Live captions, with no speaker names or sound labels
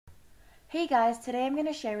Hey guys, today I'm going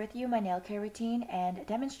to share with you my nail care routine and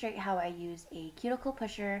demonstrate how I use a cuticle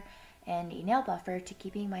pusher and a nail buffer to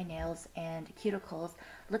keeping my nails and cuticles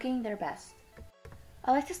looking their best.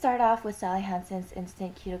 I like to start off with Sally Hansen's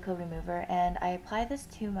Instant Cuticle Remover, and I apply this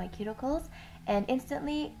to my cuticles and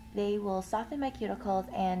instantly they will soften my cuticles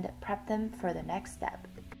and prep them for the next step.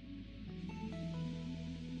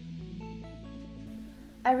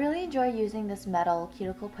 I really enjoy using this metal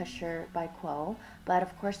cuticle pusher by Quo, but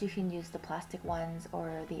of course you can use the plastic ones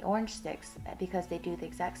or the orange sticks because they do the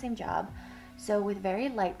exact same job. So with very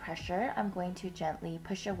light pressure, I'm going to gently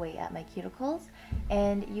push away at my cuticles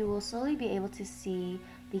and you will slowly be able to see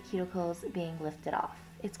the cuticles being lifted off.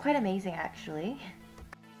 It's quite amazing actually.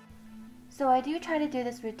 So I do try to do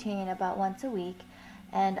this routine about once a week,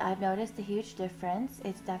 and I've noticed a huge difference.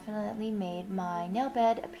 It's definitely made my nail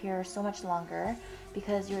bed appear so much longer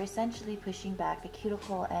because you're essentially pushing back the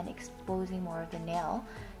cuticle and exposing more of the nail.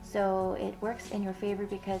 So it works in your favor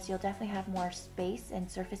because you'll definitely have more space and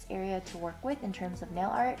surface area to work with in terms of nail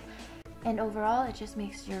art. And overall, it just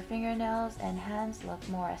makes your fingernails and hands look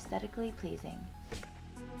more aesthetically pleasing.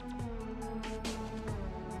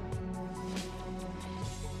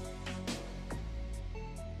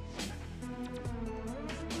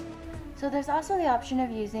 So there's also the option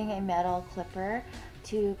of using a metal clipper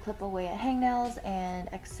to clip away at hangnails and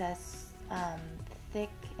excess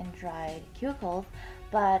thick and dried cuticles,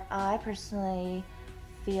 but I personally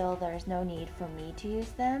feel there's no need for me to use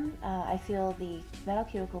them. I feel the metal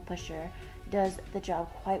cuticle pusher does the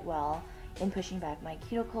job quite well in pushing back my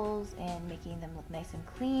cuticles and making them look nice and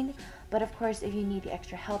clean, but of course if you need the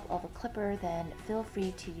extra help of a clipper, then feel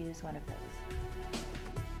free to use one of those.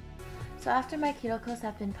 So after my cuticles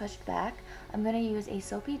have been pushed back, I'm going to use a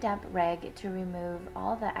soapy damp rag to remove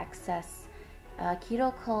all the excess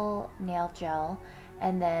cuticle nail gel,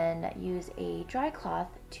 and then use a dry cloth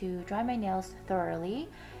to dry my nails thoroughly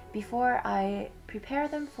before I prepare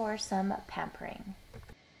them for some pampering.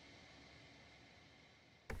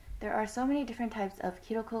 There are so many different types of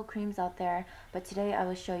cuticle creams out there, but today I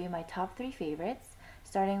will show you my top 3 favorites,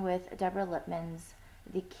 starting with Deborah Lippmann's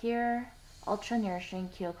The Cure Ultra Nourishing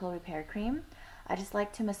Cuticle Repair Cream. I just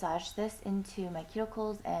like to massage this into my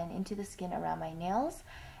cuticles and into the skin around my nails,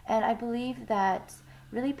 and I believe that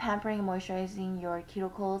really pampering and moisturizing your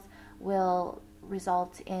cuticles will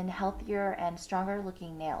result in healthier and stronger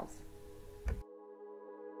looking nails.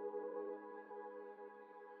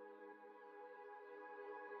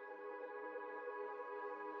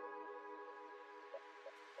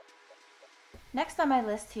 Next on my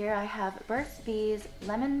list here, I have Burt's Bees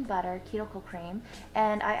Lemon Butter Cuticle Cream,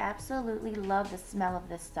 and I absolutely love the smell of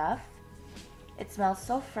this stuff. It smells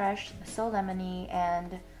so fresh, so lemony,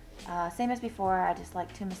 and same as before, I just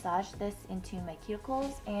like to massage this into my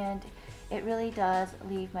cuticles, and it really does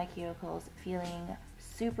leave my cuticles feeling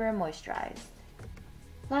super moisturized.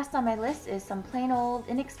 Last on my list is some plain old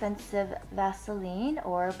inexpensive Vaseline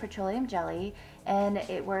or petroleum jelly, and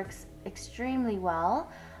it works extremely well.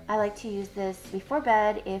 I like to use this before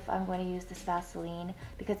bed if I'm going to use this Vaseline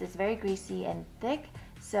because it's very greasy and thick,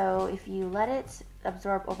 so if you let it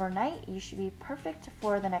absorb overnight, you should be perfect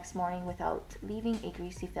for the next morning without leaving a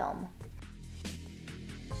greasy film.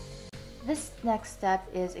 This next step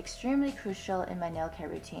is extremely crucial in my nail care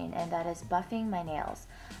routine, and that is buffing my nails.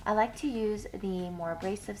 I like to use the more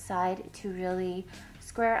abrasive side to really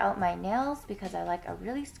square out my nails because I like a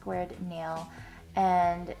really squared nail,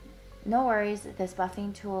 and no worries, this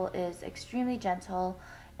buffing tool is extremely gentle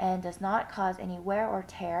and does not cause any wear or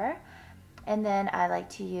tear. And then I like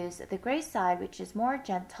to use the gray side, which is more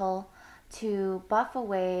gentle, to buff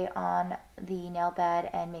away on the nail bed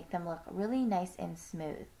and make them look really nice and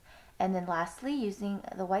smooth. And then lastly, using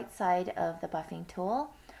the white side of the buffing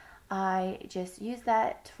tool, I just use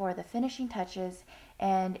that for the finishing touches,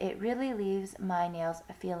 and it really leaves my nails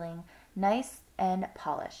feeling nice and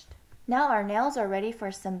polished. Now our nails are ready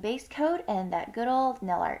for some base coat and that good old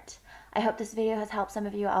nail art. I hope this video has helped some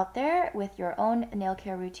of you out there with your own nail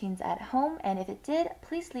care routines at home, and if it did,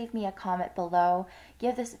 please leave me a comment below,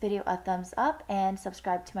 give this video a thumbs up, and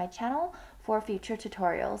subscribe to my channel for future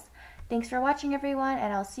tutorials. Thanks for watching everyone,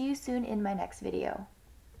 and I'll see you soon in my next video.